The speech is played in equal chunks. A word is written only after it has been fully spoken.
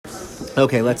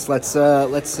Okay, let's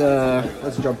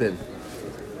jump in.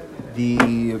 The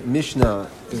Mishnah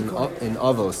in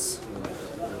Avos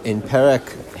in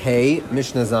Perek Hey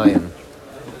Mishnah Zayin.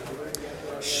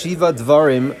 Shiva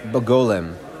Dvarim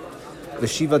Begolem,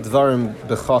 v'Shiva Dvarim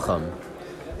Bechacham.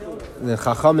 The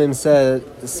Chachamim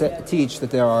teach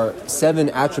that there are 7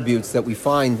 attributes that we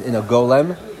find in a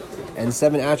golem, and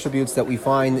 7 attributes that we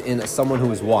find in someone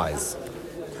who is wise.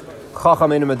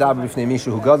 Chacham einu medaber b'fnei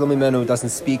mishu hu gadol mimenu, doesn't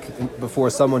speak before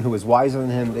someone who is wiser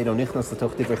than him. They don't nichnas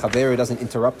l'toch divrei chaver, doesn't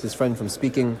interrupt his friend from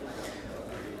speaking.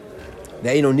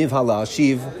 Ve'eino nivha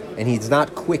la'ashiv, and he's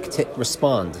not quick to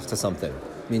respond to something.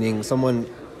 Meaning, someone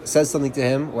says something to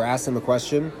him or asks him a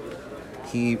question,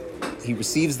 he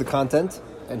receives the content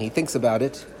and he thinks about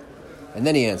it, and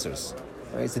then he answers.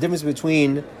 Right? It's the difference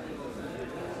between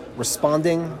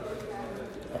responding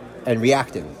and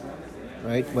reacting.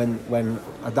 Right? When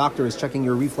a doctor is checking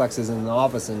your reflexes in the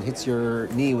office and hits your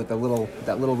knee with that little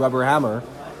rubber hammer,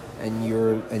 and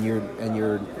your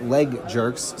leg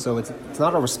jerks, so it's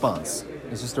not a response.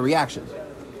 It's just a reaction.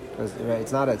 Right?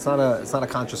 It's not a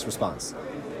conscious response.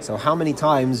 So how many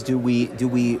times do we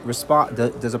respond?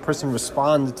 Does a person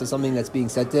respond to something that's being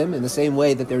said to him in the same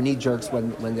way that their knee jerks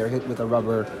when they're hit with a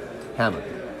rubber hammer?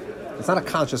 It's not a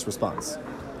conscious response.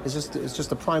 It's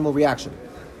just a primal reaction.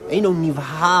 Eino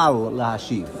nivhal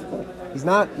lahashiv. He's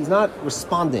not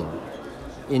responding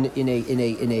in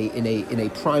a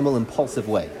primal impulsive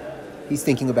way. He's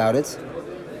thinking about it,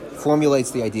 formulates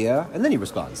the idea, and then he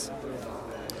responds.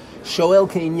 Shoel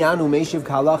keinyanu meishiv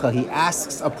k'halacha. He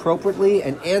asks appropriately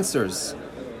and answers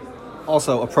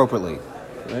also appropriately.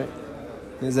 Right?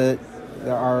 There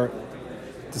are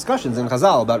discussions in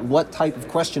Chazal about what type of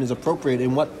question is appropriate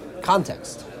in what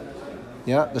context.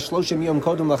 Yeah, the shloshim yom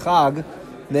kodem lachag.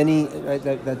 Then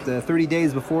that 30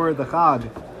 days before the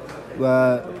Chag,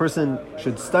 a person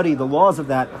should study the laws of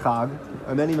that Chag.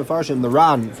 Many Mefarshim, the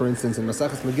Ran, for instance, in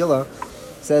Maseches Megillah,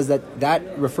 says that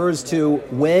refers to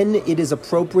when it is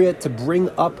appropriate to bring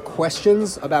up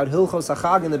questions about Hilchos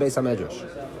HaChag in the Beis HaMedrash.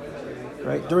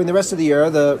 Right? During the rest of the year,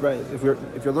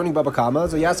 if you're learning Baba Kama,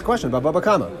 so you ask a question about Baba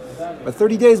Kama. But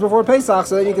 30 days before Pesach,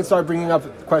 so then you can start bringing up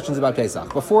questions about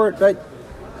Pesach. Before, right?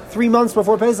 3 months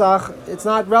before Pesach, it's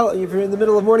not relevant. If you're in the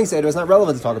middle of morning Seder, it's not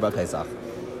relevant to talk about Pesach.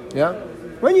 Yeah?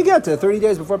 When you get to 30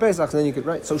 days before Pesach, then you could,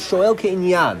 right? So, Shoel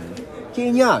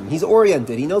Ke'inyan. He's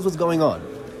oriented. He knows what's going on.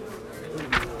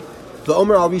 The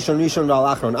Omer al Rishon al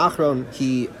Achron.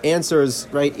 He answers,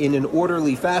 right, in an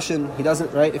orderly fashion. He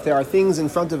doesn't, right? If there are things in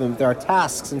front of him, if there are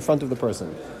tasks in front of the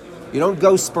person, you don't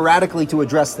go sporadically to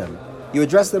address them. You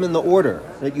address them in the order.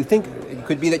 Right? You think it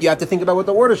could be that you have to think about what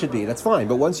the order should be. That's fine.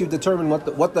 But once you determine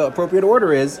what the appropriate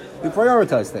order is, you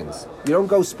prioritize things. You don't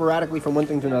go sporadically from one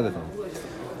thing to another thing.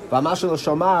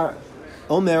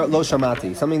 Omer lo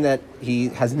shamati. Something that he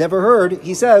has never heard,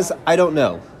 he says, I don't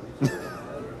know.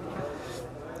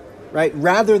 Right?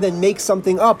 Rather than make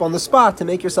something up on the spot to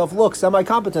make yourself look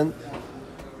semi-competent,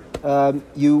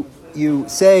 you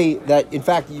say that, in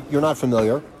fact, you're not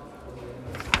familiar.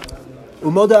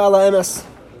 Umoda ala emes,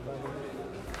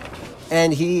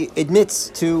 and he admits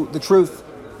to the truth,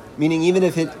 meaning even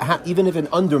if it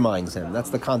undermines him. That's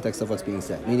the context of what's being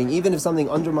said. Meaning even if something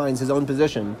undermines his own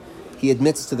position, he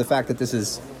admits to the fact that this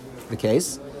is the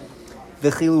case.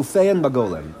 V'chilufein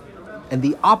bagolem, and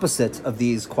the opposite of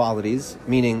these qualities,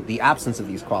 meaning the absence of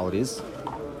these qualities,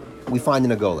 we find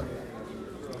in a golem.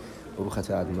 Golem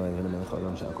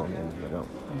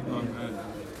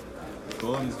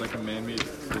is like a man-made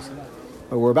person?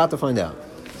 But we're about to find out.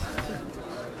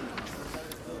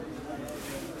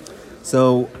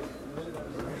 So,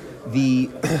 we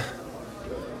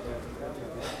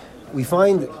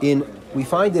find in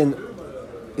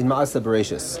Ma'aseh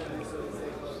Bereshis,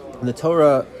 when the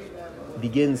Torah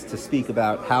begins to speak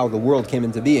about how the world came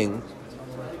into being,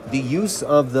 the use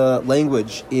of the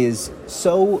language is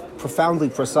so profoundly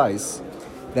precise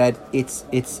that it's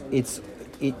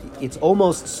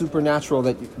almost supernatural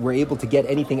that we're able to get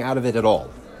anything out of it at all.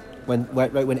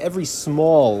 When every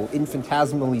small,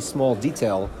 infinitesimally small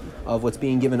detail of what's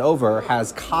being given over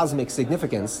has cosmic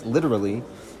significance, literally,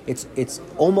 it's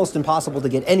almost impossible to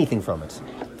get anything from it.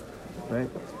 Right?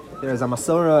 There's a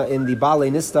Masorah in the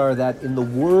Baalei Nistar that in the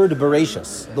word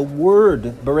Bereshis,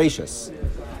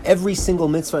 every single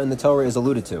mitzvah in the Torah is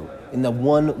alluded to in the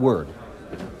one word.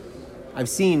 I've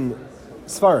seen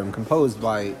Sfarim composed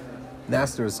by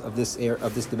masters of this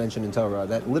dimension in Torah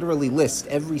that literally list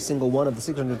every single one of the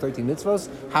 613 mitzvahs,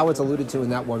 how it's alluded to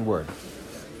in that one word.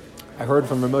 I heard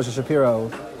from Rav Moshe Shapiro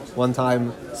one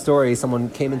time story, someone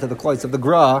came into the kloitz of the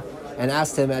Gra and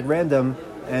asked him at random,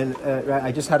 And right,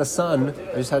 I just had a son.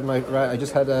 I just had my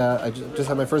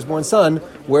firstborn son.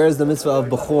 Where is the mitzvah of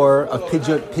bechor, of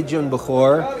pidyon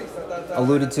bechor,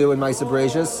 alluded to in Ma'aseh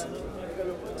Bereishis?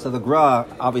 So the Gra,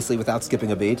 obviously, without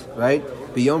skipping a beat, right?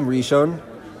 Biyom Rishon,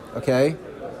 okay.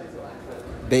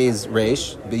 Beis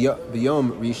Reish,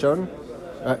 Biyom Rishon,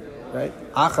 right?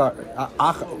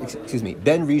 Excuse me.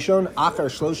 Ben Rishon, Achar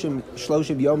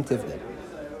Shloshim Yom Tivne.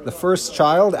 The first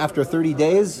child, after 30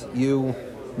 days, you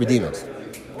redeem it.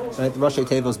 Right? Rashi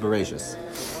Tevos Bereishis.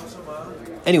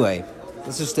 Anyway,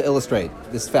 this is just to illustrate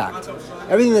this fact.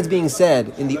 Everything that's being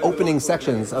said in the opening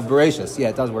sections of Bereishis, yeah,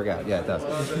 it does work out. Yeah, it does.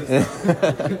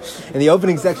 In the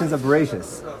opening sections of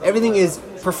Bereishis, everything is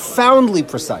profoundly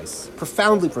precise.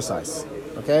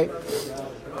 Okay.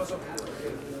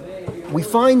 We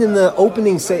find in the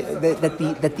opening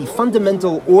that the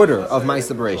fundamental order of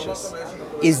Ma'aseh Bereishis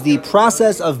is the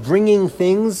process of bringing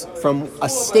things from a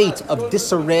state of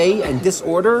disarray and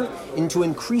disorder into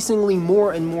increasingly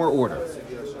more and more order.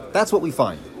 That's what we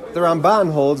find. The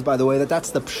Ramban holds, by the way, that that's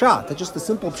the pshat, that's just the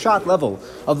simple pshat level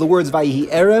of the words Vayihi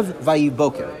Erev, Vayihi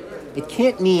Boker. It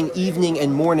can't mean evening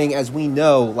and morning as we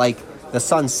know, like the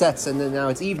sun sets and then now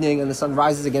it's evening and the sun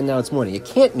rises again, now it's morning. It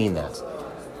can't mean that,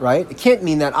 right? It can't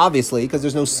mean that, obviously, because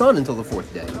there's no sun until the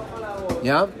fourth day.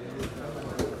 Yeah?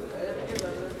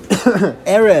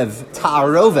 Erev,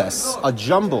 ta'aroves, a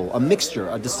jumble, a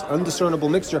mixture, undiscernible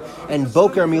mixture, and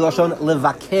boker milashon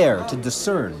levaker, to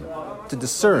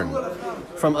discern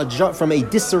from a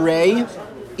disarray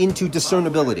into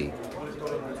discernibility,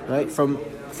 right? From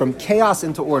chaos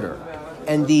into order,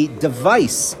 and the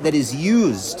device that is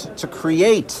used to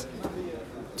create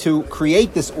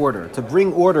this order, to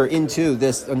bring order into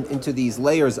these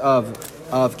layers of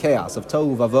chaos, of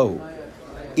tohu vavohu,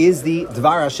 is the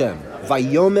Dvar Hashem.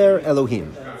 Vayomer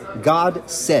Elohim. God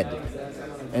said.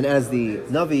 And as the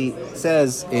Navi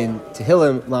says in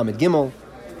Tehillim Lamed Gimel,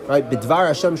 right, B'dvar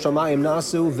Hashem Shamayim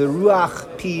Nasu V'ruach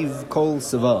Piv Kol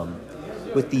Savam.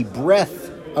 With the breath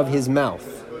of his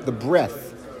mouth. The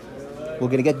breath. We're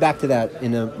going to get back to that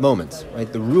in a moment, right?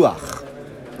 The Ruach.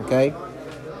 Okay?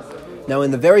 Now,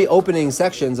 in the very opening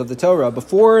sections of the Torah,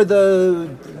 before the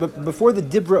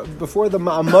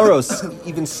Ma'amaros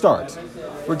even start,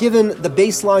 we're given the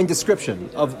baseline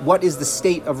description of what is the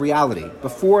state of reality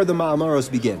before the Ma'amaros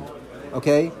begin.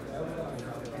 Okay?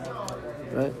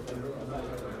 Right?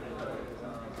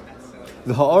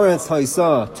 The Ha'aretz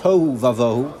Ha'isa Tohu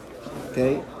Vavohu.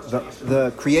 Okay?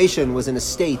 The creation was in a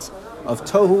state of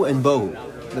Tohu and Bohu.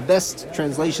 The best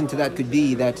translation to that could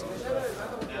be that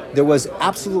there was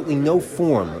absolutely no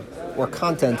form or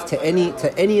content to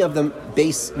any of the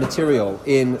base material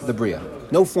in the Bria.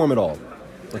 No form at all.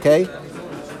 Okay?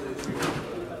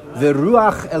 The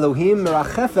Ruach Elohim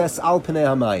merachefes al pnei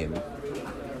hamayim.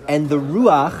 And the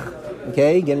Ruach,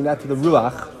 okay, getting back to the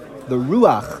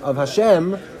Ruach of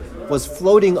Hashem was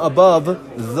floating above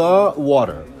the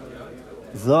water.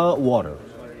 The water.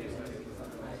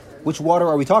 Which water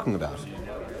are we talking about?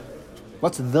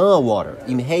 What's the water?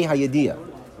 Imhei hayediyah.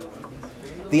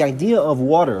 The idea of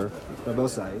water,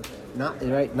 Rabosai,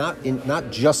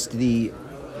 not just the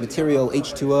material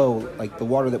H2O, like the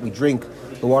water that we drink,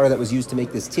 the water that was used to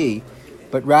make this tea,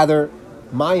 but rather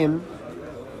mayim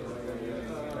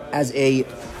as a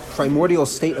primordial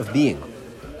state of being.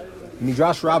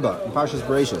 Midrash Rabbah in Parshas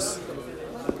Bereishis,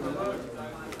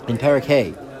 in Perek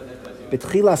Hey,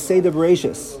 B'tchila Seder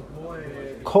Bereishis,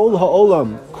 Kol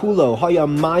ha'olam kulo haya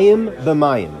mayim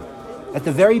b'mayim. At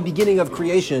the very beginning of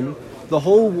creation, the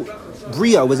whole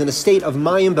Bria was in a state of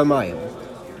mayim b'mayim.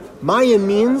 Mayim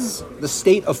means the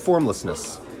state of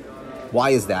formlessness.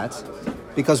 Why is that?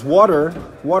 Because water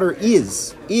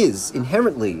is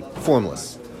inherently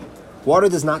formless. Water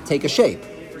does not take a shape.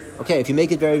 Okay, if you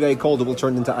make it very, very cold, it will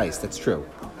turn into ice. That's true.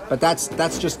 But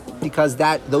that's just because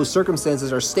those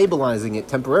circumstances are stabilizing it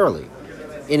temporarily.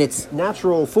 In its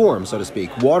natural form, so to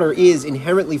speak, water is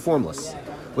inherently formless,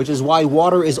 which is why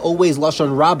water is always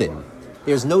Lashon Rabin.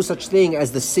 There's no such thing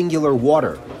as the singular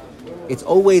water. It's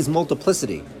always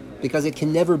multiplicity, because it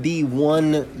can never be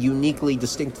one uniquely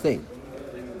distinct thing.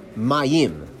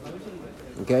 Mayim.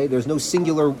 Okay? There's no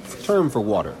singular term for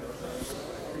water.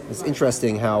 It's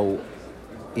interesting how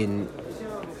in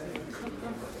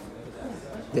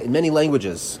many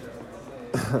languages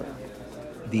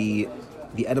the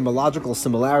etymological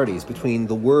similarities between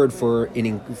the word for an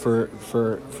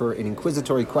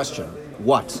inquisitory question,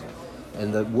 what,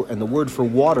 and the word for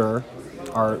water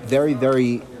are very,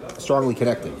 very strongly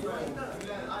connected.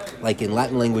 Like in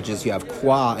Latin languages, you have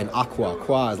qua and aqua.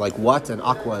 Qua is like what, and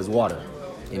aqua is water.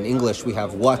 In English, we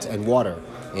have what and water.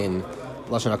 In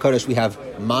Lashon HaKodesh, we have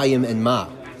mayim and ma.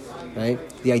 right?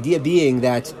 The idea being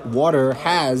that water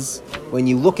has, when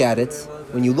you look at it,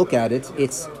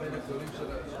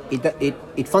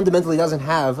 it fundamentally doesn't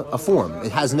have a form.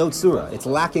 It has no tzura. It's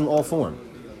lacking all form.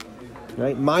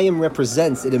 Right? Mayim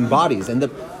represents, it embodies, and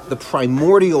the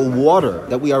primordial water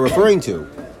that we are referring to,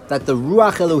 that the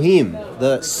Ruach Elohim,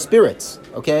 the spirit,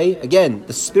 okay? Again,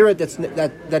 the spirit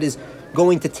that is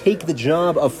going to take the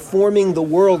job of forming the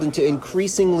world into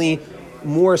increasingly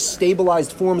more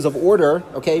stabilized forms of order,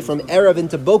 okay, from Erev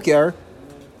into Boker,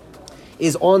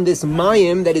 is on this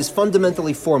Mayim that is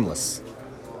fundamentally formless.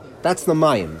 That's the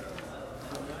Mayim.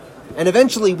 And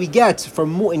eventually we get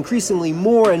from increasingly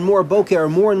more and more Boker,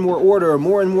 more and more order,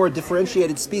 more and more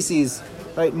differentiated species,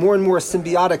 right? More and more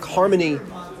symbiotic harmony,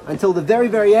 until the very,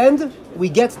 very end, we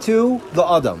get to the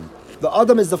Adam. The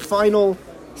Adam is the final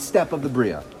step of the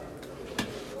Bria.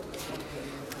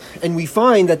 And we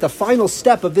find that the final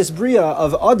step of this Bria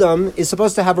of Adam is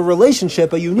supposed to have a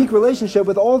relationship, a unique relationship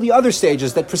with all the other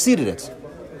stages that preceded it.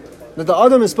 That the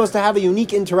Adam is supposed to have a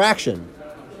unique interaction,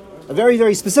 a very,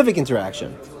 very specific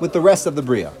interaction with the rest of the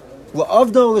Bria.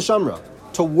 La'avdo l'shamra,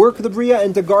 to work the Bria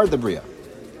and to guard the Bria.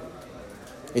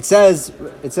 It says,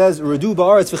 Radu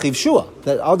ba'aretz v'chivshua,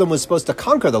 that Adam was supposed to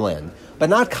conquer the land, but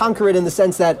not conquer it in the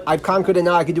sense that I've conquered it,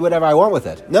 now I can do whatever I want with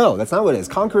it. No, that's not what it is.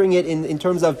 Conquering it in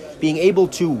terms of being able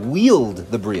to wield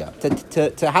the Bria, to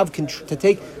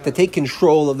take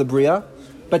control of the Bria,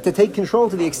 but to take control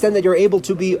to the extent that you're able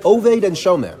to be Oved and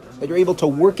Shomer, that you're able to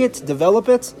work it, develop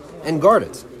it, and guard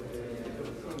it.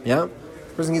 Yeah? A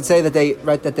person can say that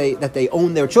they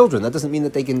own their children. That doesn't mean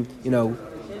that they can,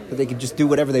 that they can just do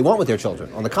whatever they want with their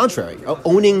children. On the contrary,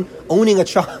 owning a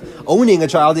child,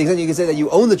 the extent you can say that you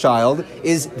own the child,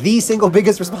 is the single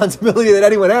biggest responsibility that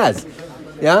anyone has.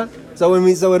 Yeah? So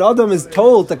when Adam is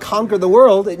told to conquer the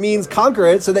world, it means conquer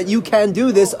it so that you can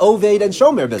do this Oved and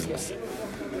Shomer business.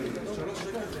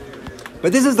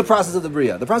 But this is the process of the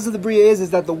Bria. The process of the Bria is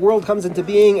that the world comes into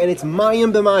being and it's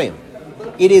Mayim b'Mayim.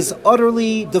 It is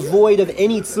utterly devoid of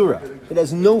any tzura. It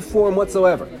has no form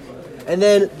whatsoever. And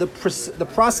then the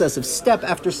process of step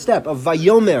after step of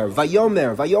vayomer,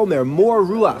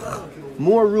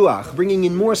 more ruach, bringing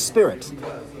in more spirit.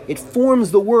 It forms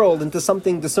the world into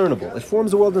something discernible. It forms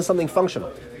the world into something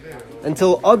functional.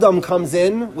 Until Adam comes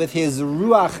in with his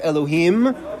ruach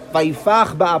Elohim,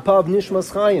 vayifach ba'apav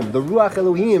nishmas chayim. The ruach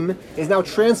Elohim is now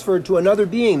transferred to another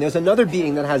being. There's another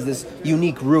being that has this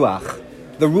unique ruach.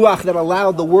 The ruach that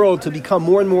allowed the world to become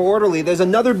more and more orderly, there's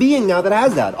another being now that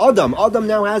has that. Adam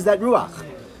now has that ruach.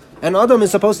 And Adam is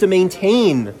supposed to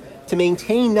maintain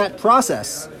that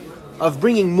process of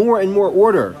bringing more and more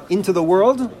order into the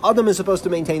world. Adam is supposed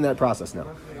to maintain that process now.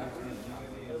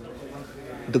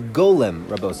 The golem,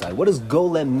 Rabbosai, what does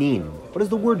golem mean? What does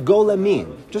the word golem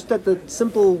mean? Just at the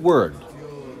simple word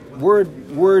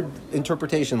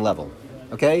interpretation level,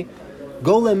 okay?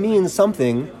 Golem means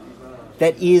something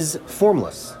that is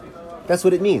formless. That's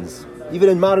what it means. Even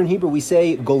in modern Hebrew, we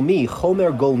say golmi,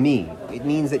 chomer golmi. It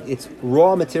means that it's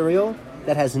raw material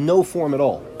that has no form at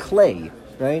all. Clay,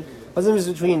 right? What's the difference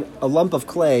between a lump of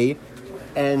clay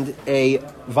and a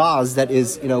vase that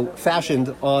is,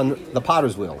 fashioned on the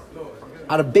potter's wheel?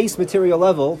 At a base material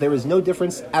level, there is no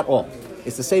difference at all.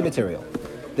 It's the same material.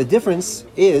 The difference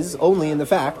is only in the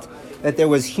fact that there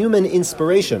was human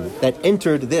inspiration that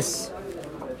entered this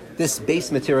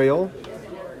base material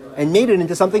and made it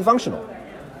into something functional.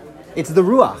 It's the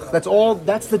ruach. That's all.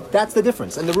 That's the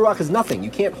difference. And the ruach is nothing. You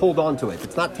can't hold on to it.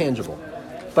 It's not tangible.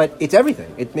 But it's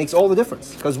everything. It makes all the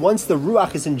difference. Because once the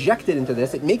ruach is injected into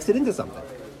this, it makes it into something.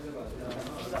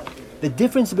 The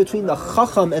difference between the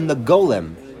chacham and the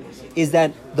golem is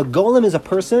that the golem is a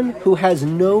person who has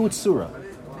no tzura.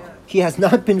 He has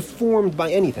not been formed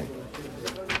by anything.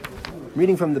 I'm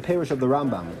reading from the Perush of the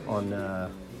Rambam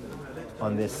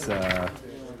on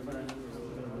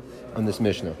this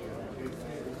Mishnah.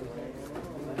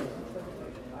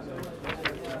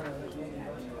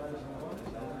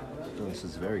 This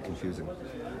is very confusing.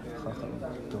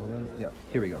 Yeah,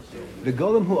 here we go. The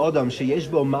golem hu adam sheyesh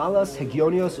bo malas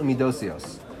hegionios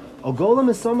umidosios. A golem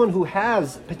is someone who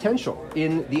has potential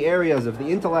in the areas of the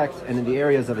intellect and in the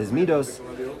areas of his midos.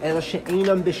 El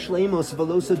she'enam bishleimus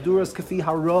velosa duras kafi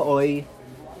hara'oi.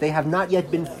 They have not yet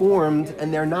been formed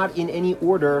and they're not in any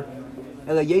order.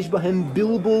 Ela yesh bahem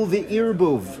bilbul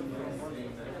ve'irbuv.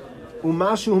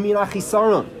 Umashu min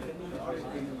achisaron.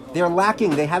 They're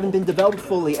lacking, they haven't been developed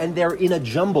fully, and they're in a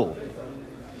jumble.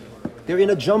 Well,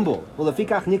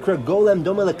 lefikach nikra golem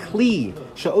doma lekli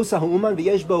she'osa ha'uman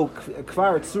v'yesh bo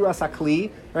kvar tzuras hakli.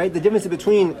 Right? The difference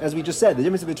between, as we just said, the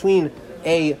difference between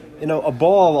a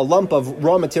ball, a lump of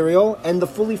raw material, and the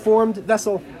fully formed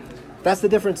vessel. That's the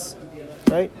difference,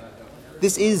 right?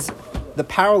 This is the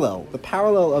parallel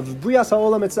of Brias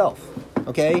HaOlam itself.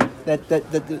 Okay, that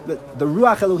the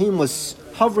Ruach Elohim was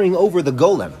hovering over the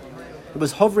golem. It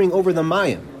was hovering over the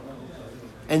mayim.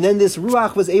 And then this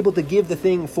Ruach was able to give the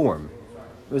thing form.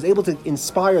 It was able to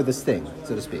inspire this thing,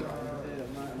 so to speak.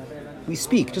 We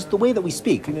speak, just the way that we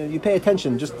speak. You pay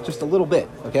attention just a little bit,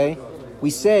 okay? We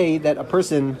say that a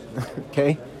person,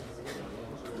 okay,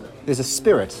 there's a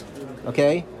spirit,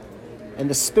 okay? And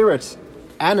the spirit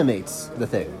animates the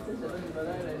thing.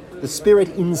 The spirit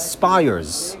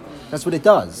inspires. That's what it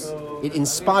does. It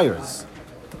inspires.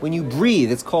 When you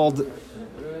breathe, it's called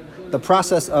the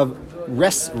process of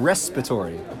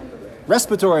respiratory.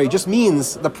 Respiratory just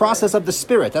means the process of the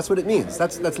spirit. That's what it means.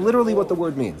 That's literally what the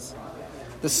word means.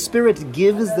 The spirit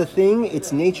gives the thing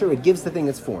its nature. It gives the thing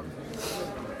its form.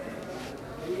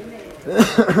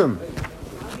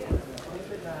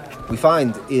 We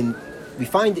find in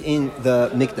the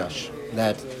Mikdash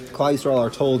that Klal Yisrael are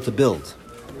told to build.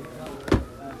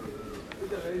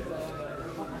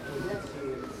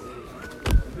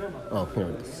 Oh, here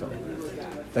it is. Sorry.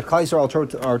 That Klal Yisrael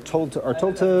are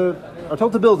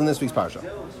told to build in this week's parsha.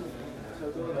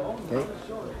 Okay.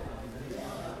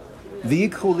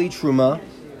 V'yikhu Trumah.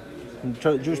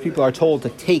 Jewish people are told to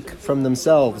take from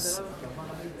themselves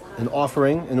an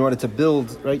offering in order to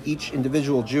build. Right, each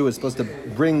individual Jew is supposed to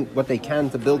bring what they can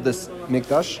to build this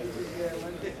mikdash.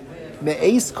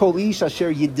 Me'eis kol ish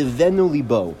asher yidvenu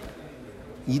libo.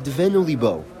 Yidvenu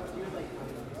libo.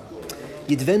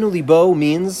 Yidvenu libo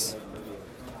means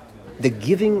the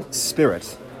giving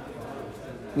spirit.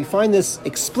 We find this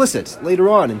explicit later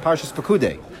on in Parshas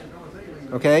Pekudei.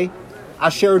 Okay,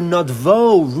 asher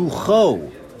nadvo rucho,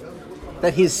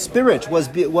 that his spirit was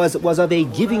of a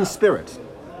giving spirit.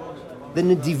 The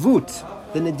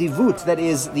nedivut, that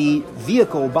is the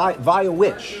vehicle via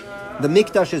which the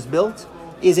mikdash is built,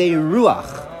 is a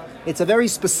ruach. It's a very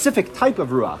specific type of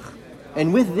ruach,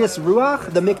 and with this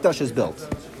ruach, the mikdash is built.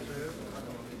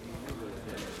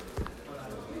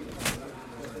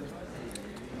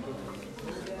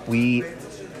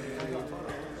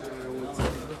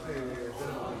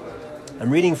 I'm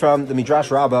reading from the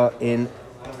Midrash Rabbah in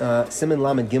Siman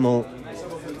Lamed Gimel.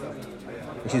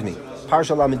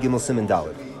 Parsha Lamed Gimel Siman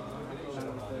Daled.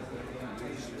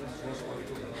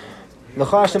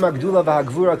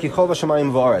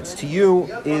 To you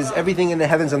is everything in the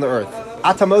heavens and the earth.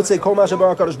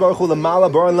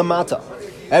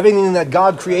 Everything that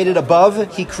God created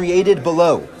above, He created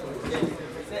below.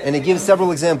 And it gives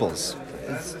several examples.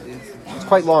 It's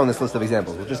quite long, this list of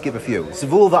examples. We'll just give a few.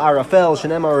 Zvul va'arafel,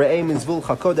 shenemar re'eh min zvul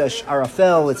chakodesh.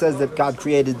 Arafel, it says that God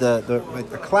created the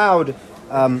cloud.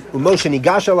 Umoshe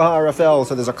nigash el ha'arafel,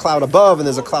 so there's a cloud above and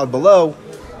there's a cloud below.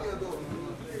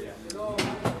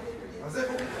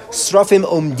 Srafim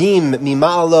omdim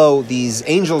mima'alo, these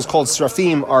angels called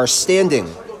Srafim are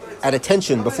standing at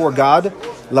attention before God.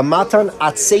 Lamatan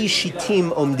atzei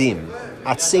shitim omdim.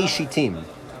 Atzei shitim.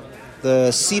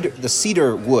 The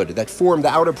cedar wood that formed the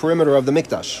outer perimeter of the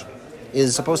Mikdash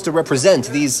is supposed to represent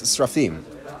these Srafim.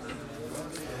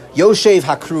 Yoshev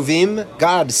HaKruvim,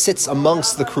 God sits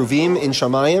amongst the Kruvim in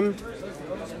Shamayim,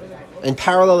 and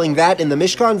paralleling that in the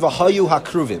Mishkan, V'hayu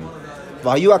HaKruvim.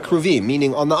 V'hayu HaKruvim,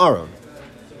 meaning on the Aron.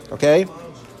 Okay?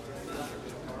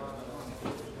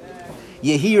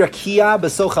 Yehi Rakia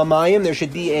B'soch HaMayim, there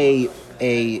should be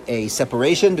a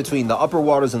separation between the upper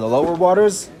waters and the lower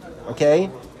waters. Okay?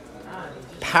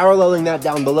 Paralleling that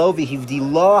down below,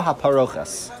 v'hivdilah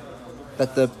haparochas,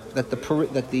 that the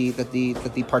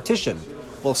partition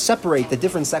will separate the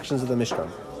different sections of the Mishkan.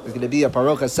 There's going to be a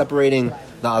parochas separating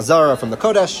the Azara from the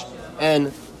Kodesh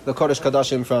and the Kodesh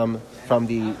Kodashim from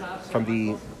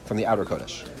the outer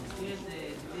Kodesh,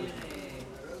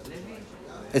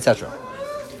 etc.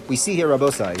 We see here,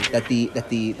 Rabbosai, that the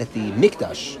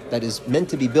Mikdash that is meant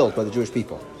to be built by the Jewish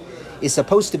people is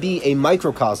supposed to be a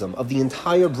microcosm of the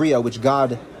entire Bria which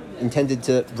God intended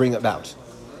to bring about.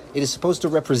 It is supposed to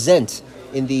represent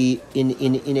in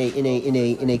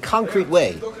a concrete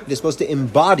way. It is supposed to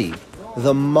embody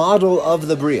the model of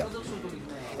the Bria.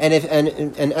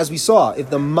 And as we saw,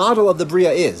 if the model of the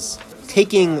Bria is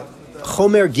taking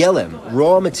chomer gelem,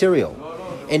 raw material,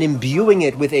 and imbuing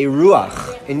it with a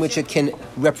ruach in which it can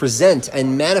represent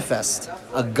and manifest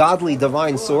a godly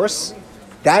divine source,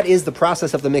 that is the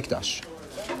process of the Mikdash.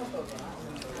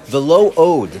 V'lo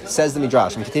od, says the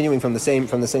Midrash. I'm continuing from the same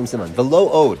siman. V'lo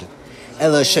od,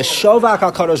 ela sheshovak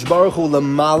HaKadosh Baruch Hu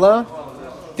lamala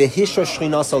v'hishra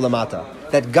shchinaso lamata.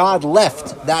 That God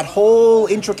left that whole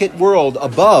intricate world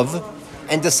above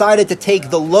and decided to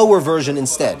take the lower version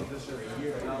instead.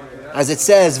 As it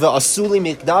says, v'asuli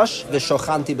mikdash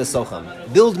v'shochanti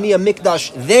b'socham. Build me a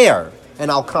mikdash there,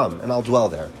 and I'll come and I'll dwell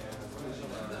there.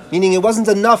 Meaning it wasn't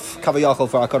enough kavayachol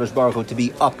for HaKadosh Baruch Hu to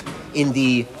be up in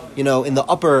the in the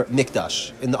upper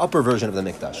mikdash, in the upper version of the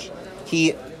mikdash.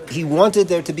 He wanted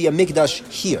there to be a mikdash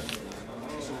here.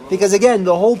 Because again,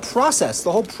 the whole process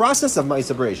of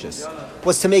Ma'aseh Bereishis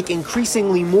was to make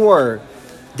increasingly more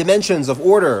dimensions of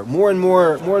order, more and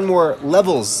more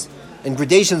levels and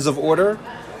gradations of order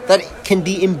that can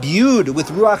be imbued with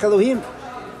Ruach Elohim.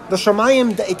 The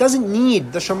Shamayim, it doesn't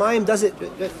need. The Shamayim does it.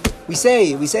 We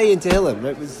say in Tehillim,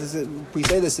 right? We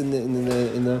say this in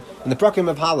the Prakim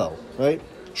of Hallel, right?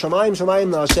 Shamayim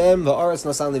la'Hashem va'aretz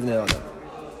nasan livnei Adam.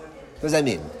 What does that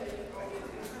mean?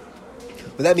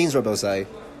 What that means, Rabbosai,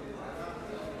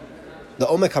 the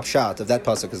Omek Hapshat of that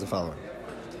pasuk is the following: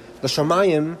 the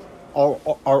Shamayim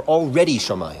are already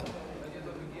Shamayim,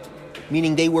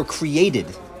 meaning they were created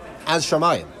as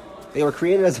Shamayim. They were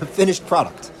created as a finished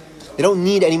product. They don't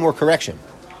need any more correction.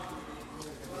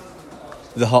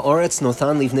 The ha'aretz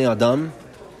notan livnei Adam,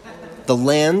 the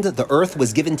land, the earth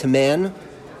was given to man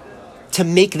to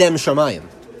make them Shamayim.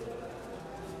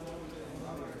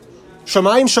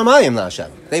 Shamayim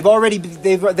la'Hashem.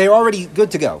 They're already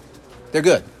good to go. They're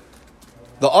good.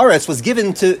 The Aretz was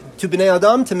given to Bnei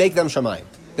Adam to make them Shamayim.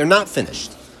 They're not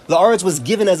finished. The Aretz was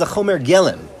given as a Chomer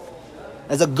Gelem,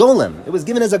 as a golem. It was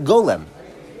given as a golem,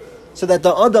 so that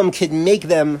the Adam could make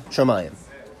them Shamayim.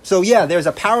 So yeah, there's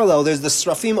a parallel. There's the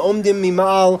Srafim Omdim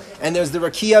Mimal, and there's the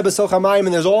Rakia B'Soch HaMayim,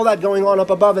 and there's all that going on up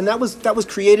above, and that was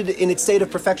created in its state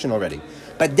of perfection already.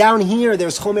 But down here,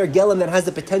 there's Chomer Gelem that has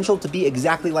the potential to be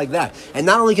exactly like that. And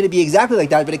not only can it be exactly like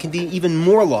that, but it can be even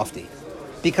more lofty.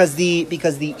 Because the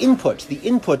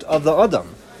input of the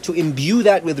Adam to imbue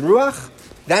that with Ruach,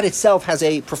 that itself has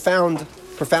a profound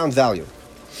value.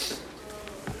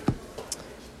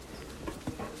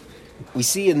 We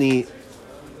see in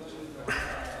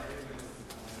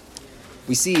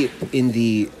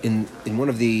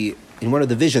one of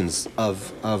the visions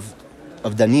of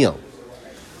Daniel,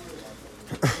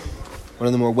 one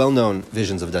of the more well-known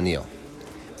visions of Daniel,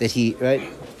 that he, right?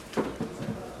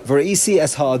 V'reisi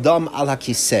es ha'adam al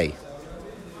ha'kisei.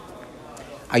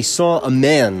 I saw a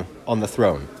man on the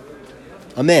throne.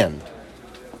 A man.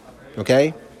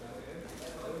 Okay?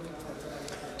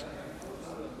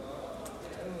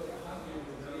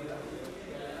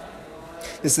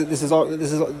 This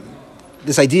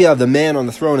idea of the man on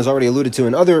the throne is already alluded to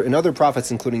in other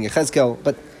prophets, including Yechezkel.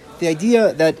 But the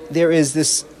idea that there is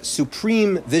this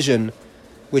supreme vision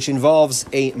which involves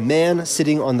a man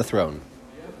sitting on the throne.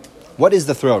 What is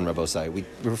the throne, Rabbosai? We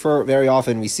refer very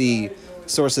often, we see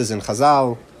sources in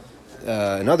Chazal,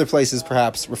 in other places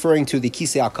perhaps, referring to the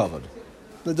Kisei HaKavod,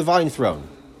 the divine throne.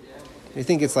 You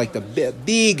think it's like the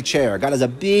big chair. God has a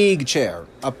big chair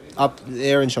up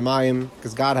there in Shamayim,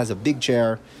 because God has a big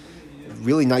chair,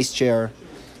 really nice chair.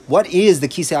 What is the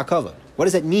Kisei HaKavod? What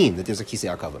does that mean that there's a Kisei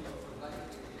HaKavod?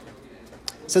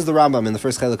 Says the Rambam in the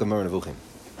first chelik of Moreh Nevuchim.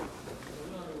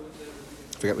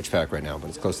 I forget which parak right now, but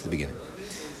it's close to the beginning.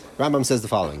 Rambam says the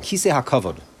following: Kisei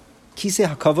HaKavod. Kisei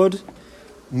HaKavod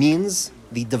means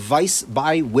the device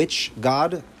by which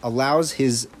God allows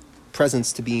His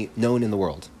presence to be known in the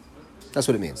world. That's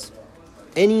what it means.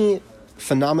 Any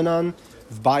phenomenon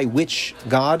by which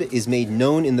God is made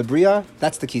known in the Bria,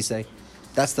 that's the Kisei.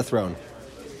 That's the throne.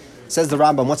 Says the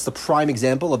Rambam, what's the prime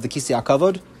example of the Kisei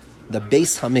HaKavod? The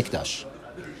Beis HaMikdash.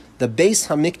 The Beis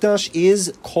HaMikdash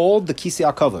is called the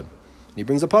Kisei HaKavod. He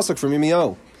brings a pasuk from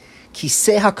Yirmiyahu.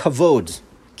 Kisei HaKavod,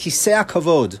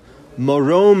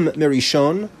 Morom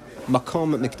Merishon,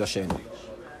 Makom Mikdashenu.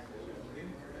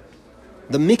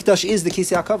 The Mikdash is the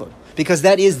Kisei HaKavod, because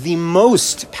that is the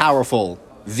most powerful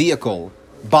vehicle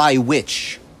by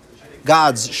which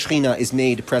God's Shekhinah is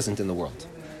made present in the world.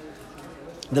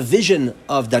 The vision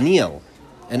of Daniel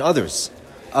and others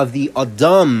of the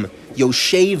Adam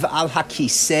Yoshev al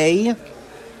HaKisei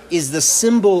is the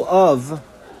symbol of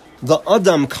the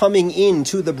Adam coming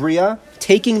into the Bria,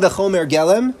 taking the Chomer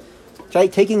Gelem,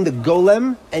 right, taking the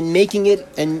Golem and making it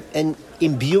and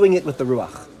imbuing it with the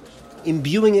Ruach.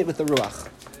 Imbuing it with the Ruach.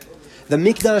 The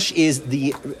Mikdash is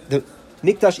the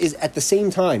Mikdash is at the same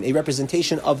time a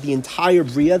representation of the entire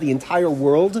Bria, the entire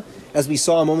world, as we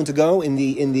saw a moment ago in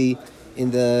the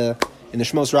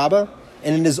Shmos Rabbah,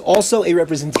 and it is also a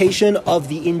representation of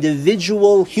the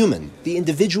individual human, the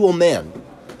individual man.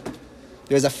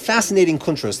 There's a fascinating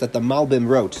kuntras that the Malbim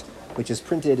wrote, which is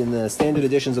printed in the standard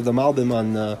editions of the Malbim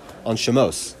on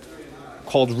Shemos,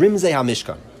 called Rimzei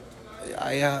HaMishkan.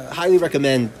 I highly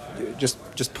recommend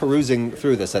just perusing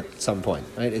through this at some point.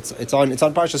 Right? It's on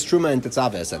Parshas Trumah and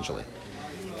Tetzaveh essentially,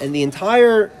 and the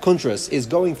entire kuntras is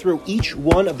going through each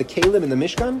one of the kelim in the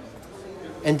Mishkan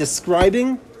and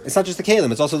describing It's not just the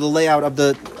kelim; it's also the layout of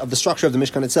the structure of the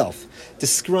Mishkan itself,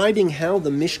 describing how the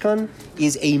Mishkan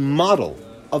is a model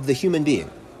of the human being.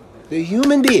 The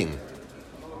human being.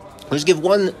 I'll just give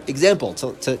one example to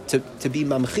be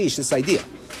mamchish this idea.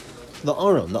 The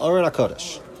Aron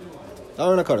HaKodesh. The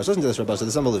Aron HaKodesh. Listen to this, Rabbi. So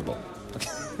this is unbelievable. Okay.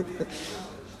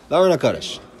 The Aron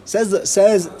HaKodesh says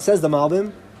the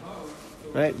Malbim.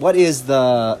 Right? What is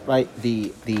the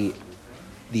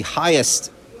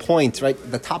highest point?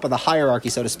 Right, the top of the hierarchy,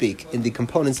 so to speak, in the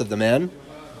components of the man.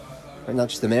 Right? Not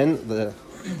just the man, the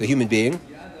human being.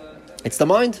 It's the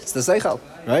mind. It's the seichel.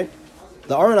 Right?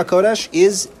 The Aron HaKodesh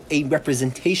is a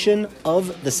representation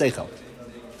of the seichel.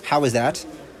 How is that?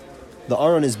 The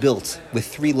Aron is built with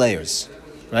 3 layers.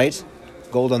 Right?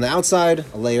 Gold on the outside,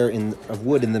 a layer of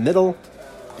wood in the middle,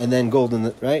 and then gold in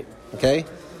the right. Okay.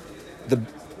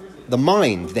 The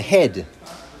mind, the head,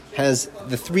 has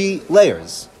the 3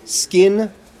 layers: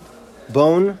 skin,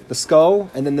 bone, the skull,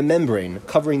 and then the membrane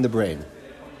covering the brain.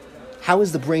 How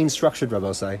is the brain structured, Rabbi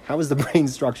Osai? How is the brain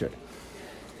structured?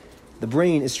 The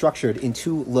brain is structured in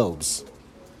 2 lobes.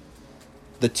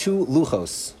 The 2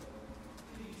 luchos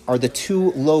are the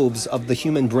 2 lobes of the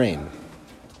human brain.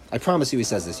 I promise you he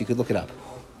says this. You could look it up.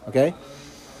 Okay?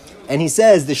 And he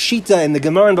says, the Shita in the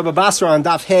Gemara and Baba Basra on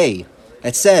Daf Hey,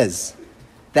 it says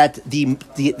that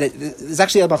it's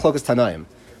actually a Machlokas Tanaim,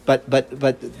 but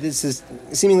this is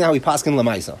seemingly how we paskin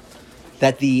Lamaisa,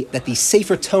 that the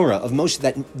Sefer Torah of Moshe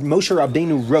that Moshe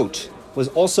Rabbeinu wrote was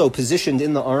also positioned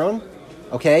in the Aron.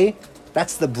 Okay,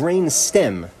 that's the brain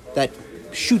stem that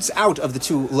shoots out of the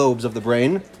 2 lobes of the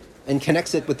brain and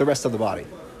connects it with the rest of the body.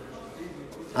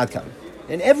 Adkan.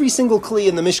 And every single kli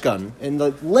in the Mishkan and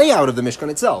the layout of the Mishkan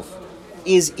itself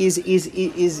is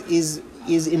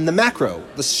in the macro,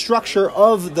 the structure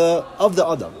of the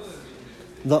Adam.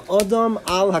 The Adam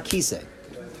al Hakise.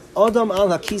 Adam al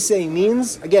Hakise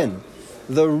means, again,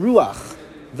 the Ruach,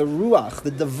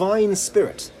 the divine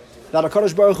spirit that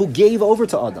HaKadosh Baruch Hu gave over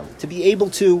to Adam to be able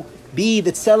to be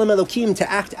the Tselem Elokim, to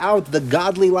act out the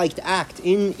godly-like act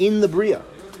in the Bria,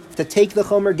 to take the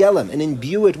Chomer Gelem and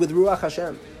imbue it with Ruach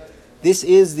Hashem. This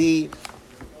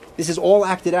is all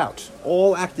acted out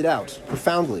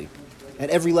profoundly at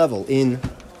every level in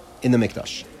the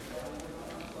Mikdash.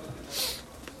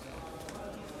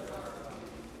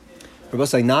 Rabbi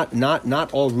say not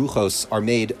all ruchos are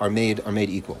made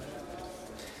equal.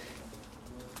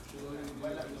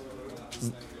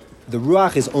 The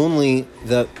ruach is only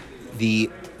the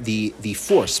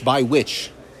force by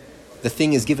which the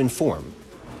thing is given form.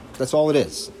 That's all it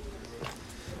is.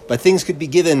 But things could be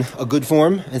given a good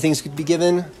form, and things could be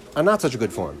given a not such a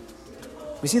good form.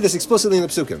 We see this explicitly in the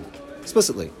Psukim.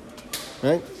 Explicitly.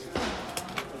 Right?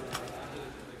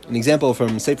 An example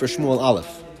from Sefer Shmuel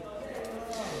Aleph.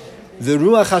 The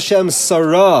Ruach Hashem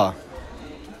Sarah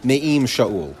Me'im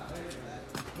Shaul.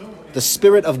 The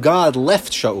Spirit of God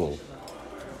left Shaul.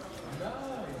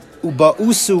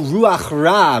 Uba'usu Ruach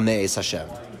Ra Me'es Hashem.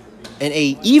 And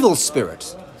an evil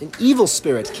spirit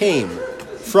came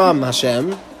from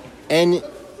Hashem and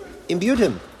imbued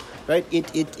him. Right?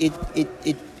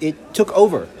 It took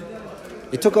over.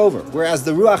 It took over. Whereas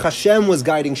the Ruach Hashem was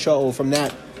guiding Shaul from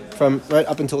right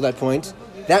up until that point,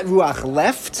 that Ruach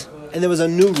left, and there was a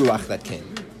new Ruach that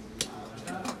came.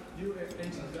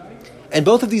 And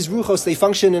both of these Ruchos, they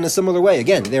function in a similar way.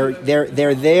 Again, they're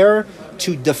there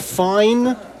to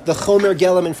define the Chomer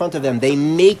Gelem in front of them. They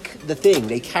make the thing.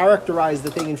 They characterize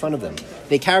the thing in front of them.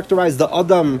 They characterize the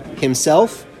Adam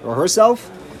himself or herself,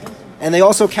 and they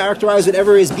also characterize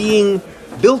whatever is being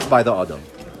built by the Adam.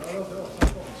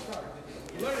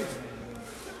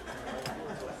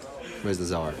 Where's the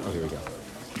Zohar? Oh, here we go.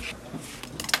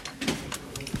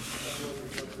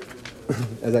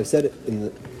 As I've said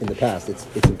in the past, it's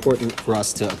important for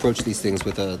us to approach these things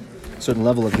with a certain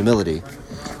level of humility.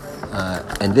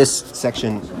 And this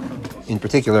section in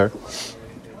particular,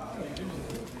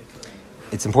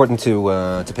 it's important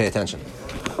to pay attention.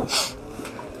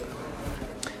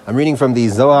 I'm reading from the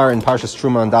Zohar in Parshas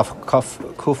Trumah on Daf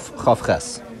Kuf Chav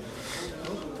Ches.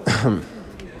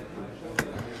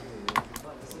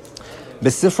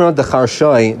 Besifra de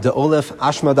Charshoy de Olef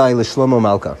Ashmadai Lishlomo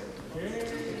Malka.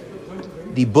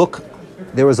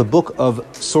 There was a book of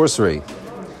sorcery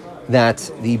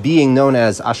that the being known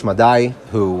as Ashmadai,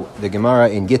 who the Gemara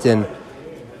in Gittin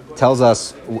tells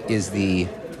us is the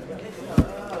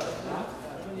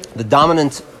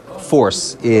dominant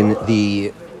force in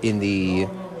the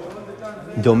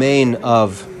domain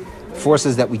of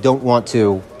forces that we don't want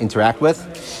to interact with.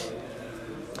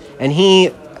 And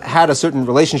he had a certain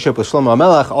relationship with Shlomo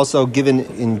HaMelech, also given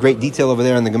in great detail over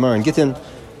there in the Gemara in Gittin.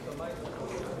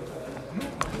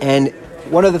 And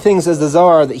one of the things, says the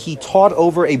Zohar, that he taught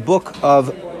over a book of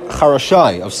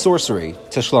Charashai, of sorcery,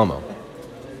 to Shlomo.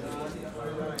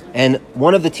 And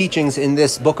one of the teachings in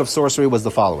this book of sorcery was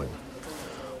the following.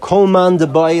 Kol man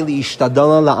debai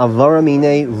li'ishtadala la'avara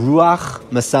minei ruach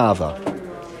masava.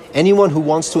 Anyone who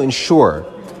wants to ensure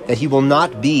that he will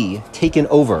not be taken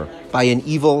over by an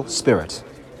evil spirit.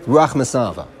 Ruach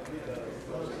masava.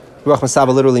 Ruach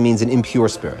masava literally means an impure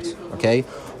spirit. Okay?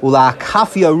 Ula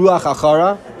kafia ruach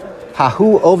achara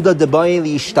hahu ovda debai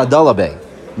li'ishtadala be.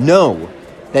 Know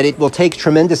that it will take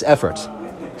tremendous effort.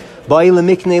 Ba'i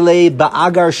lemiknele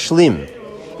ba'agar shlim.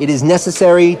 It is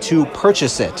necessary to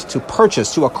purchase it, to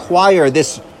acquire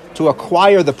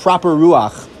the proper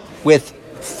ruach with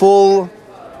full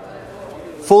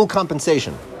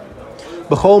compensation.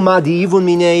 B'chol ma di'ivun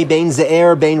minei bein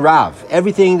ze'er bein rav.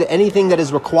 Anything that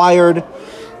is required,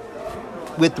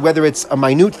 with whether it's a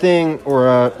minute thing or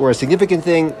a significant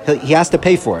thing, he has to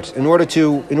pay for it in order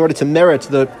to merit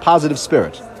the positive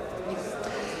spirit.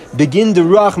 Begin the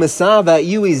ruach mesava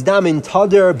yu izdamin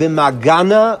tader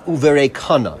b'magana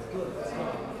uverekana.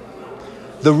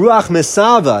 The ruach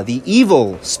mesava, the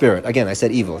evil spirit. Again, I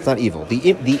said evil. It's not evil.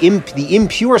 The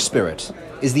impure spirit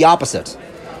is the opposite.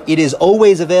 It is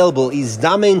always available.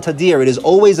 Izdamin tadir. It is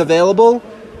always available.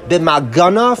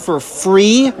 B'magana, for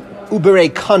free.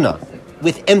 Uverekana,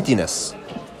 with emptiness.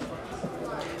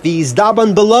 The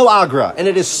izdaban below agra, and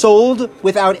it is sold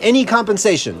without any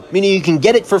compensation. Meaning you can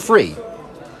get it for free.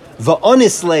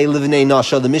 Va'onisle livnei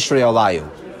nasha lemishrei alayu,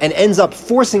 and ends up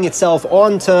forcing itself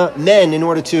onto men in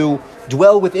order to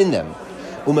dwell within them.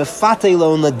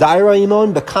 Umefatelon ladaira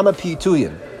imon bekama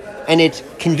piyutuyin, and it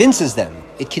convinces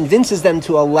them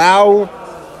to allow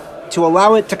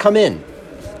it to come in.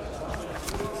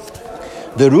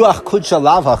 The ruach kudsha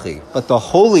lavhachi, but the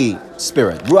Holy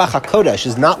Spirit, ruach hakodesh,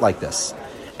 is not like this.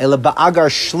 Ela ba'agar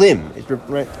shlim.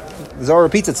 The Zohar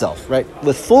repeats itself, right,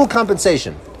 with full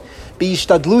compensation.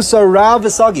 B'ishtadlusa rav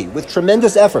v'sagi, with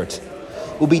tremendous effort.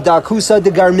 Ubi dakusa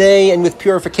de garmei, and with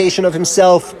purification of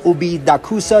himself. Ubi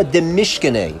dakusa de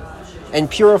mishkene, and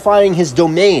purifying his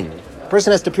domain. A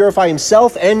person has to purify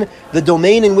himself and the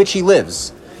domain in which he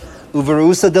lives.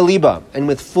 Uverusa de liba, and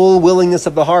with full willingness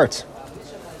of the heart.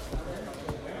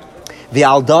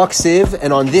 V'al daksiv,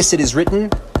 and on this it is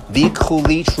written,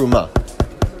 v'chuli truma.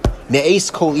 Me'es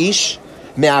kol ish,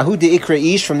 me'ahu de'ikra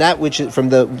ish, from that which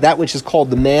is called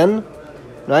the man,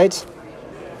 right?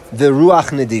 The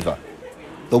ruach nediva,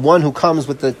 the one who comes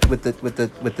with the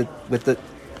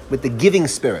giving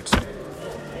spirit.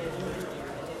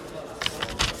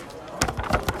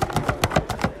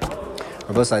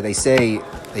 Rabosai,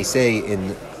 they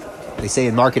say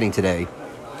in marketing today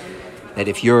that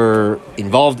if you're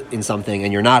involved in something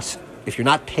and if you're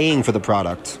not paying for the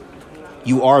product,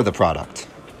 you are the product.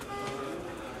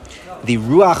 The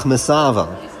ruach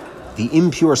mesava, the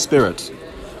impure spirit,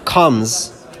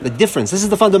 comes. The difference. This is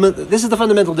the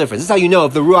fundamental difference. This is how you know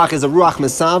if the ruach is a ruach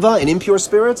mesava, an impure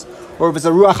spirit, or if it's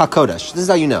a ruach hakodesh. This is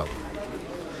how you know.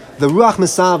 The ruach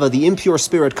mesava, the impure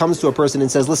spirit, comes to a person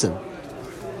and says, "Listen,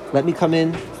 let me come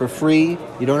in for free.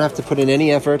 You don't have to put in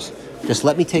any effort. Just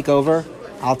let me take over.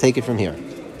 I'll take it from here.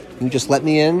 You just let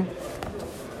me in,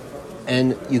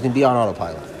 and you can be on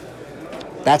autopilot."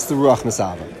 That's the ruach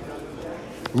mesava.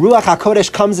 Ruach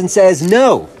hakodesh comes and says,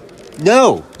 "No,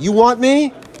 you want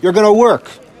me? You're going to work.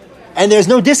 And there's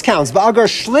no discounts. Ba'agar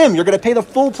shlim, you're going to pay the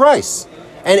full price.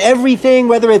 And everything,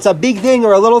 whether it's a big thing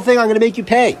or a little thing, I'm going to make you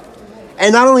pay.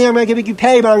 And not only am I going to make you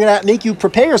pay, but I'm going to make you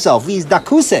prepare yourself. These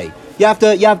dakuse. You have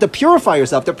to purify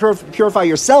yourself. To purify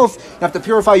yourself, you have to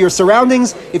purify your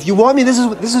surroundings. If you want me, these are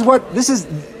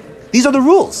the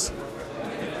rules.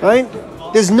 Right?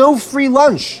 There's no free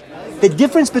lunch. The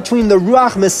difference between the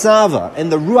ruach mesava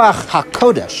and the ruach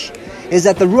hakodesh is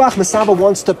that the ruach mesava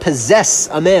wants to possess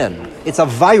a man. It's a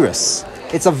virus.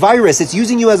 It's It's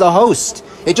using you as a host.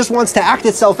 It just wants to act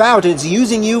itself out. It's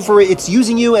using you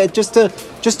just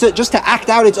to act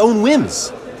out its own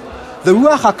whims. The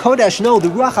ruach hakodesh, no, the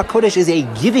ruach hakodesh is a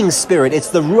giving spirit. It's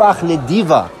the ruach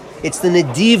nediva. It's the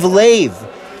nediv leiv.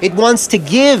 It wants to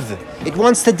give. It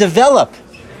wants to develop.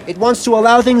 It wants to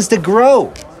allow things to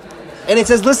grow. And it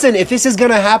says, listen, if this is going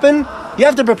to happen, you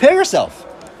have to prepare yourself.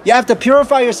 You have to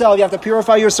purify yourself. You have to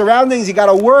purify your surroundings. You got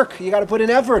to work. You got to put in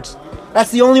effort.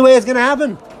 That's the only way it's going to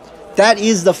happen. That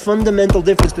is the fundamental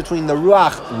difference between the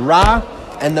Ruach Ra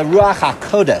and the Ruach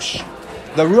HaKodesh.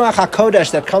 The Ruach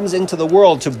HaKodesh that comes into the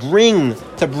world to bring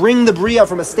the Bria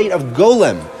from a state of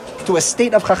Golem to a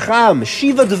state of Chacham.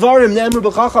 Shiva Dvarim Ne'emru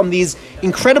B'Chacham. These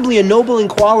incredibly ennobling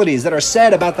qualities that are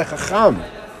said about the Chacham.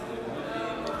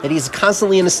 That he's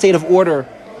constantly in a state of order.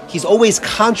 He's always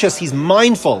conscious. He's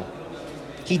mindful.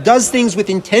 He does things with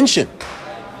intention.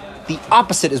 The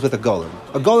opposite is with a golem.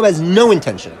 A golem has no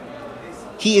intention.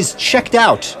 He is checked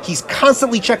out. He's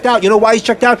constantly checked out. You know why he's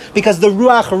checked out? Because the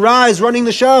Ruach Ra is running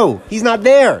the show. He's not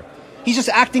there. He's just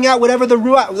acting out whatever the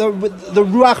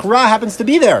Ruach Ra happens to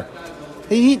be there.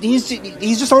 He's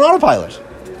just on autopilot.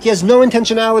 He has no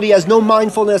intentionality, he has no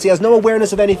mindfulness, he has no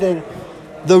awareness of anything.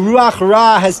 The Ruach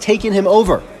Ra has taken him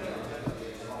over.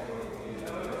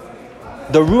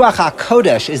 The Ruach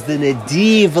HaKodesh is the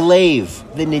Nediv Lev,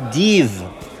 the Nediv.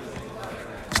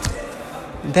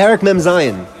 Parak Mem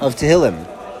Zayin of Tehillim.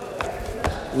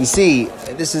 We see,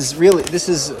 this is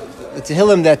the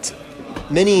Tehillim that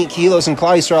many Kehilos and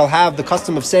Klal Yisrael have the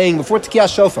custom of saying before Tekiyah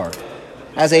Shofar,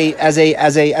 as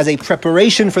a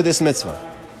preparation for this mitzvah.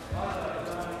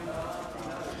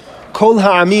 Kol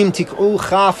ha'amim tik'u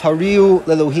chaf hariu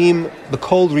lelohim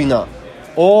b'kol rina.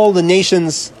 All the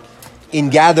nations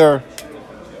gather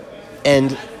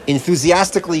and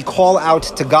enthusiastically call out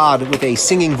to God with a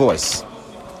singing voice.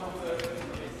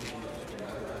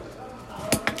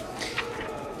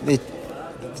 The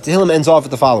Tehillim ends off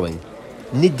with the following: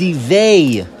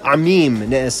 Nidivei amim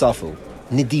ne'esafu.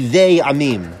 Nidivei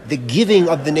amim, the giving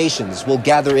of the nations will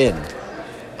gather in.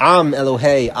 Am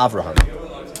Elohei Avraham.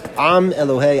 Am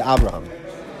Elohei Avraham.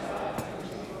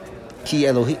 Ki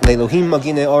Elohim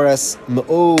magine ores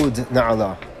me'od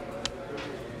na'ala.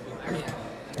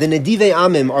 The Nedivei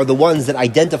Amim are the ones that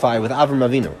identify with Avram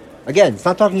Avinu. Again, it's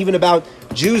not talking even about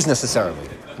Jews necessarily.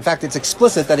 In fact, it's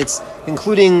explicit that it's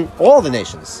including all the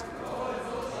nations.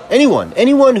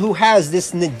 Anyone who has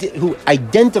this, who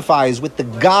identifies with the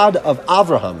God of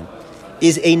Avraham,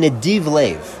 is a Nediv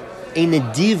Lev. A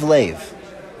Nediv Lev.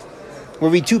 We'll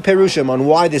read two perushim on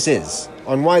why this is,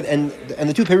 on why, and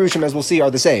the two perushim, as we'll see, are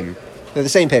the same. They're the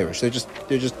same perush.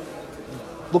 They're just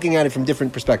looking at it from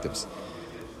different perspectives.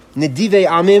 Nedivei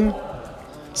Amim,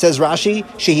 says Rashi,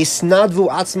 shehisnadvu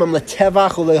atzmam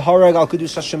letevach uleharag al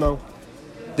kedus hashemo.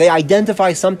 They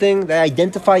identify something. They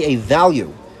identify a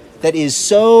value that is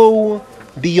so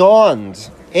beyond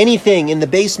anything in the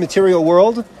base material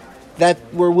world that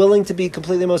we're willing to be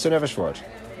completely moser nefesh for it.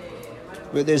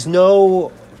 There's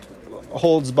no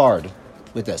holds barred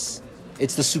with this.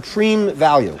 It's the supreme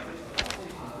value.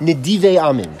 Nedivei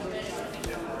Amim.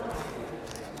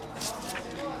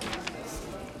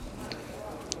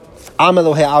 Am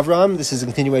Elohei Avram, this is a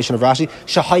continuation of Rashi.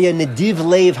 Shahaya Nediv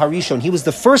Lev Harishon. He was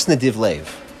the first Nediv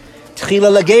Lev.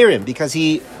 Tchila Lagerim, because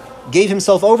he gave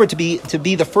himself over to be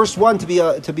the first one to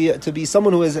be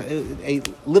someone who is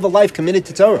live a life committed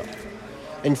to Torah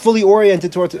and fully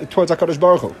oriented towards HaKadosh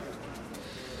Baruch Hu.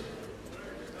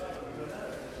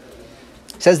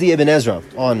 Says the Ibn Ezra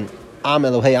on Am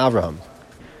Elohei Avraham.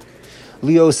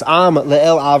 Lios Am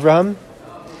Le'el Avraham.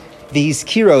 These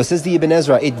kiro, says the Ibn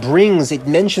Ezra, it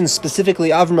mentions specifically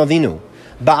Avram Avinu.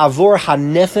 Ba'avor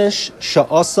hanefesh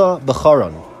sha'asa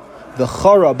b'charon. The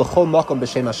chara b'chol makom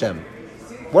b'shem Hashem.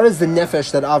 What is the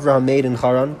nefesh that Avraham made in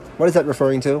Charan? What is that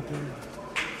referring to?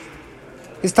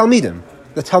 His Talmidim.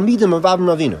 The Talmidim of Avram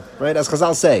Avinu. Right? As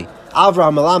Chazal say,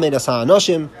 Avraham melamed es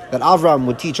ha'anoshim, that Avram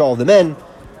would teach all the men,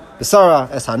 the Sarah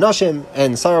es ha'anoshim,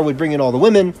 and Sarah would bring in all the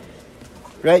women.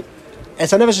 Right?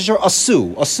 As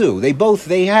asu.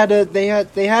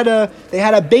 They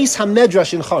had a base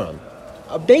hamedrash in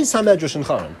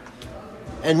Charan,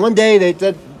 and one day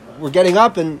they were getting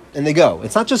up and they go.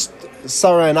 It's not just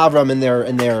Sarah and Avram in their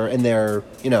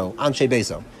anshe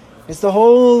beso. It's the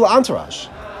whole entourage.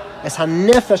 As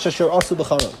hanefesh asher asu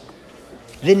b'charan.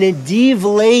 The nediv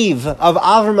lev of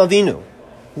Avram Avinu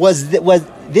was the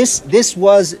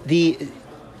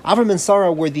Avram and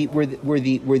Sarah were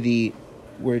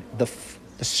the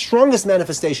strongest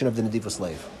manifestation of the Nedivus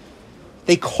slave.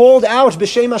 They called out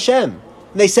B'Shem Hashem.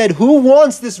 They said, who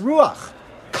wants this Ruach?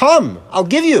 Come, I'll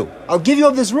give you of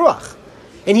this Ruach.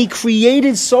 And he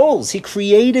created souls. He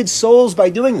created souls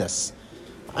by doing this.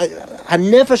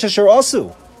 HaNefesh Asher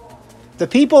Asu. The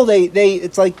people,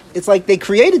 it's like they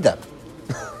created them.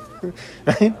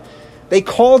 Right? They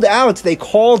called out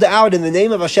in the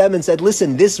name of Hashem and said,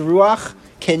 listen, this Ruach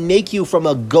can make you from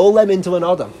a golem into an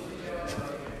Adam.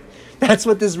 That's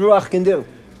what this Ruach can do.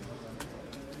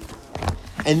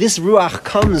 And this Ruach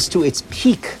comes to its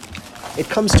peak. It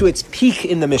comes to its peak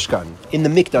in the Mishkan, in the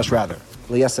Mikdash rather.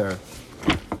 L'yeser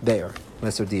Be'er,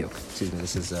 L'yeser Diuk. Excuse me,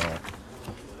 this is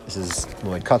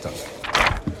Moed Katan.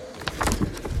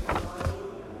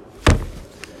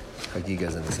 Chagiga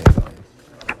is in the same volume.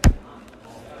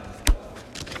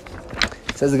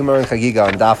 It says the Gemara in Chagiga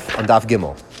on Daf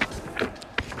Gimel.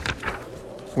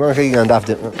 On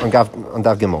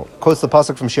Daf Gimel. Quotes the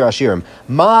pasuk from Shir Hashirim.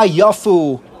 Ma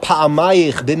yafu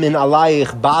pa'amayich bimin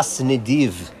alayich bas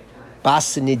nidiv.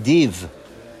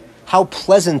 how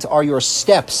pleasant are your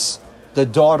steps, the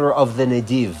daughter of the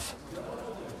Nediv.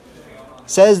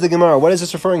 Says the Gemara, what is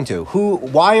this referring to?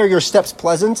 Why are your steps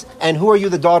pleasant, and who are you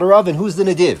the daughter of, and who's the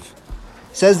Nediv?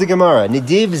 Says the Gemara,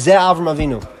 Nediv ze Avram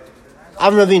Avinu.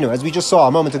 Avram Avinu, as we just saw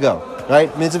a moment ago,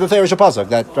 right? I mean, it's a beferish pasuk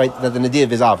that the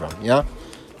Nediv is Avram, yeah?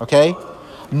 Okay?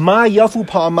 Ma yafu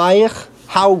pa'amayich,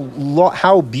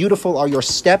 how beautiful are your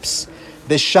steps?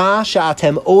 B'sha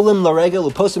sha'atem olim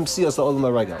laregel uposim psios la'olim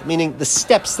laregel. Meaning the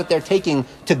steps that they're taking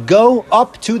to go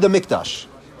up to the mikdash.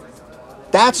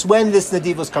 That's when this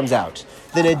Nedivus comes out.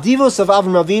 The Nedivus of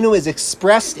Avram Avinu is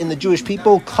expressed in the Jewish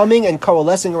people coming and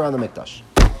coalescing around the mikdash.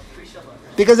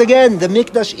 Because again, the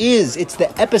mikdash it's the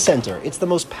epicenter, it's the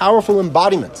most powerful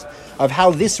embodiment of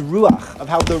how this ruach, of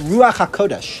how the ruach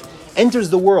HaKodesh enters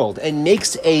the world and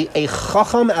makes a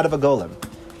chacham out of a golem.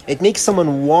 It makes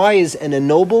someone wise and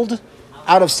ennobled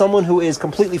out of someone who is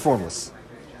completely formless.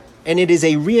 And it is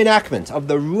a reenactment of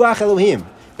the ruach Elohim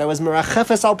that was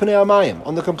merachefes al pnei hamayim,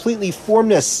 on the completely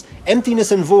formless,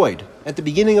 emptiness and void at the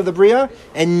beginning of the Bria,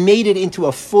 and made it into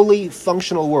a fully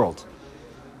functional world.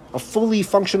 A fully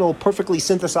functional, perfectly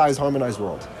synthesized, harmonized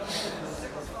world.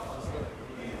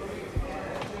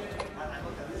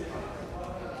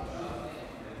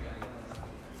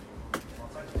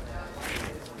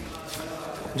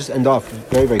 Just end off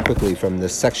very, very quickly from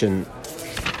this section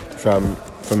from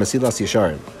Mesilas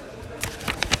Yesharim.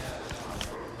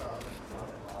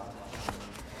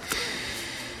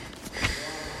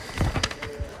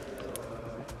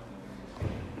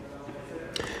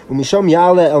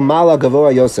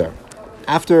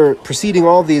 After preceding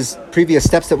all these previous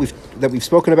steps that we've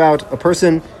spoken about, a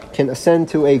person can ascend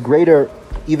to a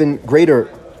even greater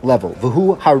level.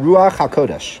 V'hu haruach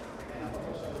hakodesh,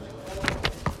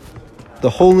 the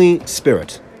Holy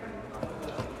Spirit.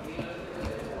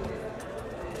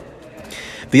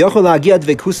 It's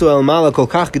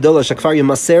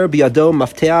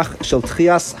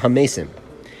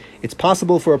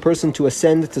possible for a person to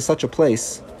ascend to such a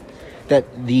place that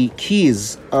the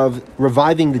keys of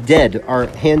reviving the dead are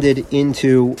handed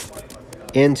into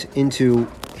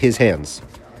his hands.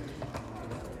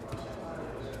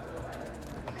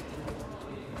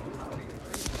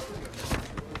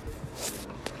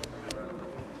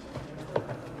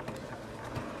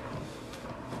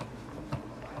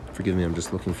 Forgive me, I'm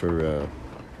just looking for...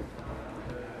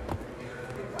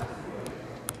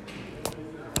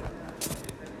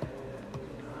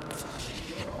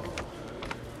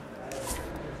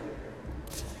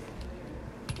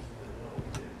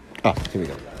 here we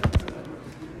go.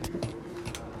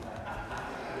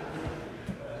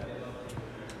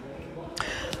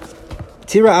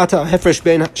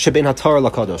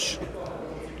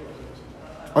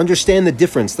 Understand the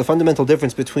difference, the fundamental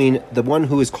difference between the one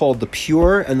who is called the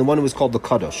pure and the one who is called the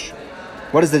kadosh.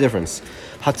 What is the difference?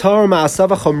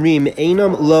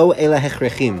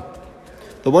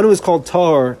 The one who is called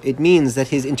tar, it means that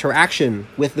his interaction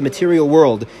with the material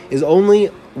world is only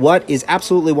what is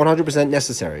absolutely 100%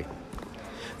 necessary.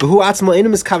 He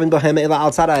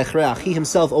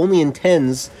himself only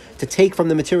intends to take from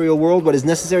the material world what is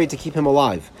necessary to keep him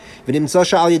alive. And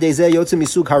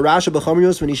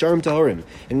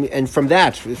from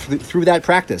that, through that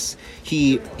practice,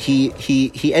 he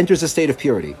enters a state of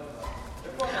purity.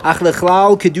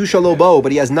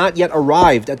 But he has not yet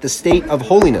arrived at the state of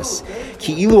holiness.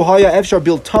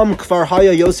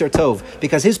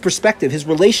 Because his perspective, his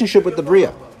relationship with the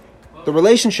Bria, the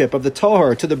relationship of the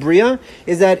Tahor to the Bria,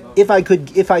 is that if I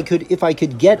could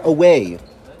get away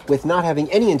with not having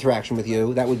any interaction with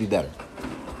you, that would be better.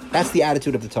 That's the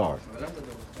attitude of the Tahor.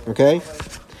 Okay?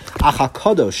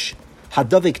 Achakadosh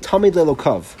hadavik tamid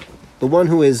lelokav. The one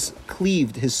who is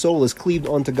cleaved, his soul is cleaved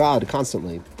onto God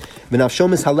constantly. His mind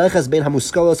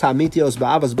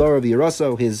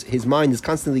is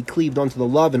constantly cleaved onto the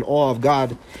love and awe of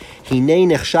God.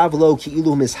 It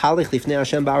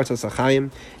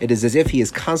is as if he is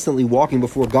constantly walking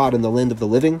before God in the land of the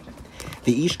living.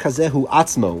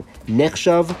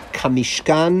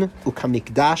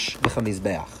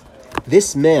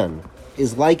 This man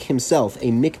is like himself,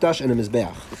 a mikdash and a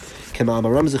mizbeach.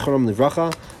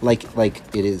 Like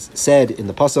it is said in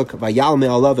the pasuk, "Vayal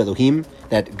me'alav Elohim,"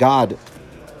 that God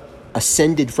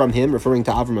ascended from him, referring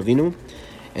to Avram Avinu.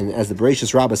 And as the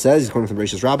Bereshis Rabbah says, he's quoting from the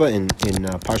Bereshis Rabbah in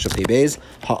Parshat Pei Beis,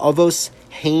 "Ha'avos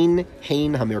hein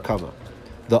hamerkava."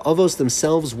 The avos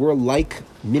themselves were like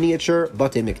miniature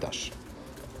batei mikdash.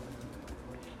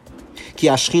 Ki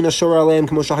ashchina shora aleim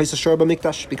k'mo shahisa shora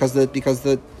b'mikdash, because the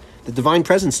divine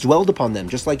presence dwelled upon them,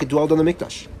 just like it dwelled on the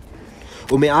mikdash.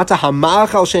 Ume'ata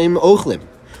hamach al sheim ochlim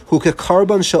hu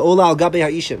kekarban she'ola al gabei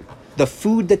ha'ishim. The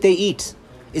food that they eat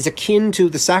is akin to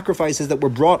the sacrifices that were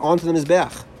brought onto the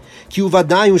Mizbeach. It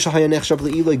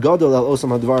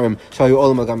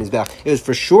was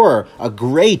for sure a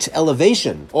great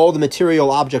elevation. All the material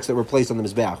objects that were placed on the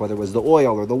Mizbeach, whether it was the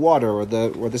oil or the water or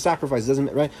the sacrifice,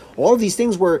 doesn't, right? All of these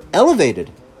things were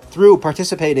elevated through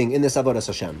participating in this Avodas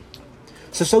Hashem.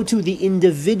 So too the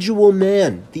individual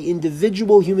man, the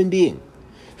individual human being,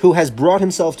 who has brought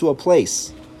himself to a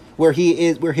place where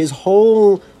his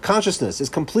whole consciousness is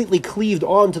completely cleaved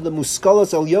on to the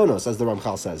muskalos elyonos, as the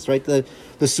Ramchal says, right? The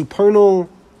supernal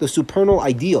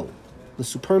ideal, the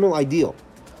supernal ideal.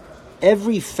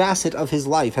 Every facet of his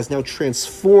life has now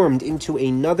transformed into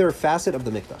another facet of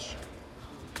the Mikdash.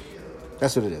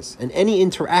 That's what it is. And any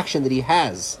interaction that he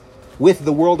has with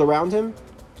the world around him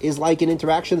is like an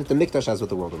interaction that the Mikdash has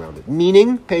with the world around it.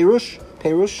 Meaning,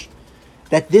 Perush,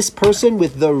 that this person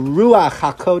with the Ruach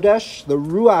HaKodesh,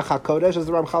 as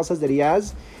the Ramchal says that he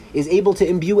has, is able to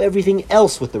imbue everything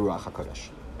else with the Ruach HaKodesh.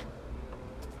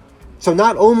 So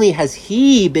not only has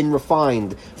he been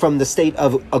refined from the state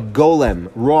of a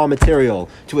golem, raw material,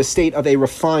 to a state of a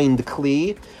refined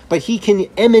kli, but he can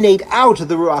emanate out of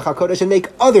the Ruach HaKodesh and make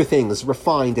other things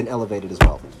refined and elevated as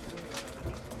well.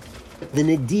 The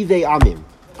Nedivei Amim.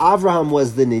 Avraham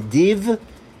was the Nediv,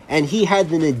 and he had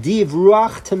the Nediv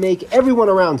Ruach to make everyone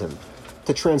around him,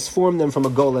 to transform them from a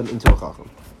golem into a chacham.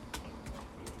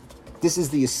 This is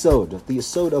the Yesod of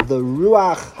the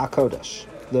Ruach HaKodesh,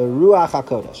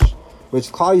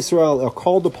 which Klal Yisrael are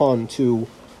called upon to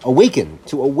awaken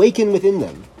within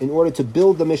them in order to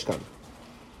build the Mishkan.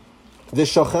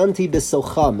 V'shachanti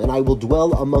b'socham, and I will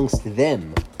dwell amongst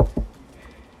them.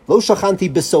 Lo shachanti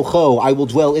b'socho, I will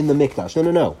dwell in the Mikdash.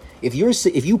 No.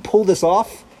 If you pull this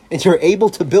off, and you're able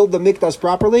to build the Mikdash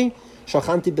properly,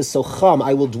 shachanti b'socham,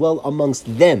 I will dwell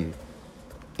amongst them.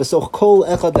 B'soch kol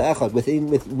echad be'echad,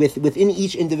 within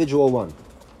each individual one.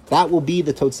 That will be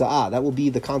the totza'ah. That will be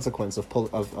the consequence of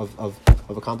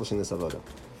accomplishing this avodah.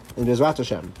 And Bezrat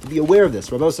Hashem, to be aware of this,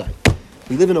 Rabbosai,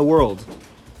 we live in a world.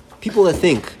 People that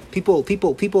think, people that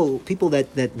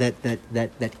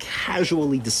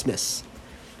casually dismiss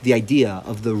the idea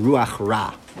of the Ruach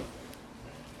Ra.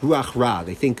 Ruach Ra.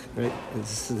 They think, right,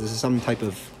 this is some type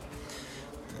of,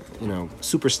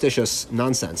 superstitious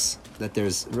nonsense that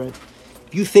there's, right?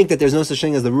 If you think that there's no such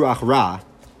thing as the Ruach Ra,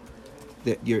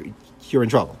 that you're in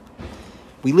trouble.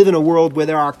 We live in a world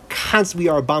where we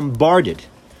are bombarded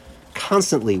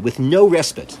constantly with no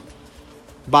respite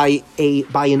by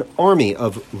an army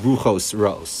of Ruchos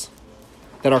Ros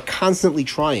that are constantly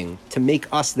trying to make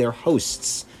us their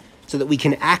hosts so that we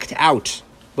can act out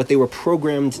what they were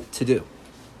programmed to do.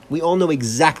 We all know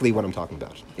exactly what I'm talking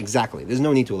about. Exactly. There's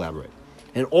no need to elaborate.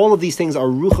 And all of these things are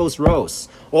Ruchos Ros.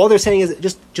 All they're saying is,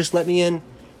 just let me in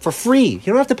for free. You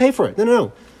don't have to pay for it.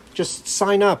 No. Just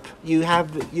sign up.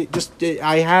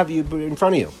 I have you in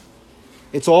front of you.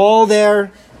 It's all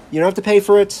there. You don't have to pay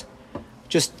for it.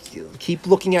 Just keep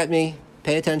looking at me,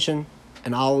 pay attention,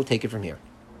 and I'll take it from here.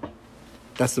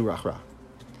 That's the Ruach Ra.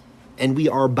 And we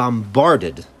are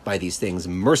bombarded by these things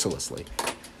mercilessly.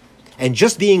 And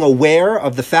just being aware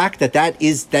of the fact that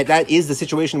is the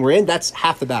situation we're in, that's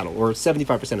half the battle, or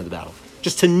 75% of the battle.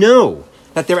 Just to know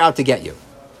that they're out to get you.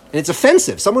 And it's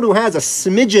offensive. Someone who has a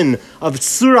smidgen of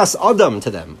Tzuras Adam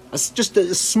to them, just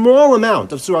a small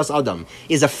amount of Tzuras Adam,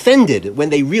 is offended when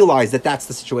they realize that that's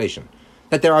the situation.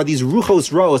 That there are these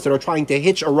Ruchos Ros that are trying to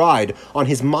hitch a ride on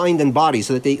his mind and body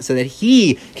so that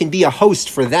he can be a host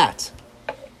for that.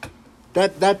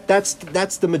 That's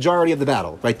the majority of the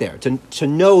battle right there, to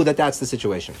know that that's the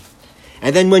situation.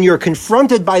 And then when you're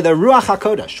confronted by the Ruach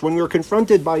HaKodesh, when you're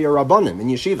confronted by your Rabbanim in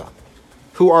Yeshiva,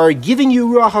 who are giving you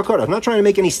Ruach HaKodesh, I'm not trying to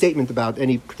make any statement about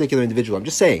any particular individual, I'm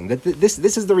just saying that this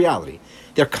is the reality.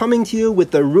 They're coming to you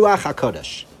with the Ruach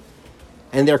HaKodesh.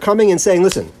 And they're coming and saying,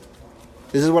 listen,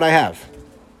 this is what I have.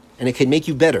 And it can make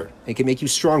you better, it can make you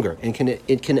stronger, and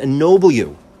it can ennoble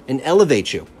you and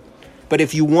elevate you. But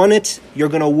if you want it, you're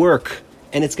going to work,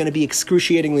 and it's going to be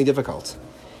excruciatingly difficult.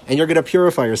 And you're going to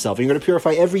purify yourself, and you're going to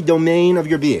purify every domain of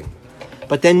your being.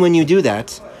 But then when you do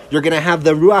that, you're going to have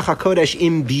the Ruach HaKodesh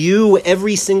imbue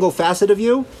every single facet of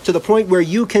you to the point where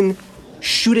you can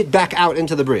shoot it back out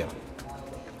into the Bria.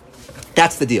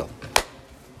 That's the deal.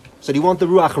 So do you want the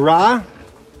Ruach Ra?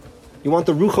 You want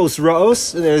the Ruchos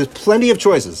Raos? There's plenty of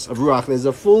choices of Ruach. There's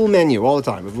a full menu all the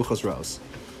time of Ruchos Raos.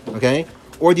 Okay?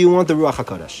 Or do you want the Ruach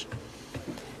HaKodesh?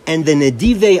 And the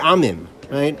Nedivei Amim,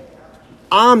 right?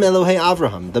 Am Elohei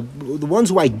Avraham, the ones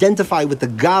who identify with the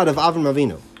God of Avram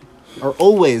Avinu, are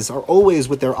always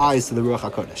with their eyes to the Ruach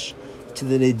HaKodesh, to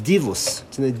the Nedivus,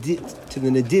 to the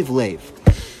Nediv Lev.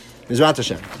 Mizrat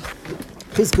Hashem.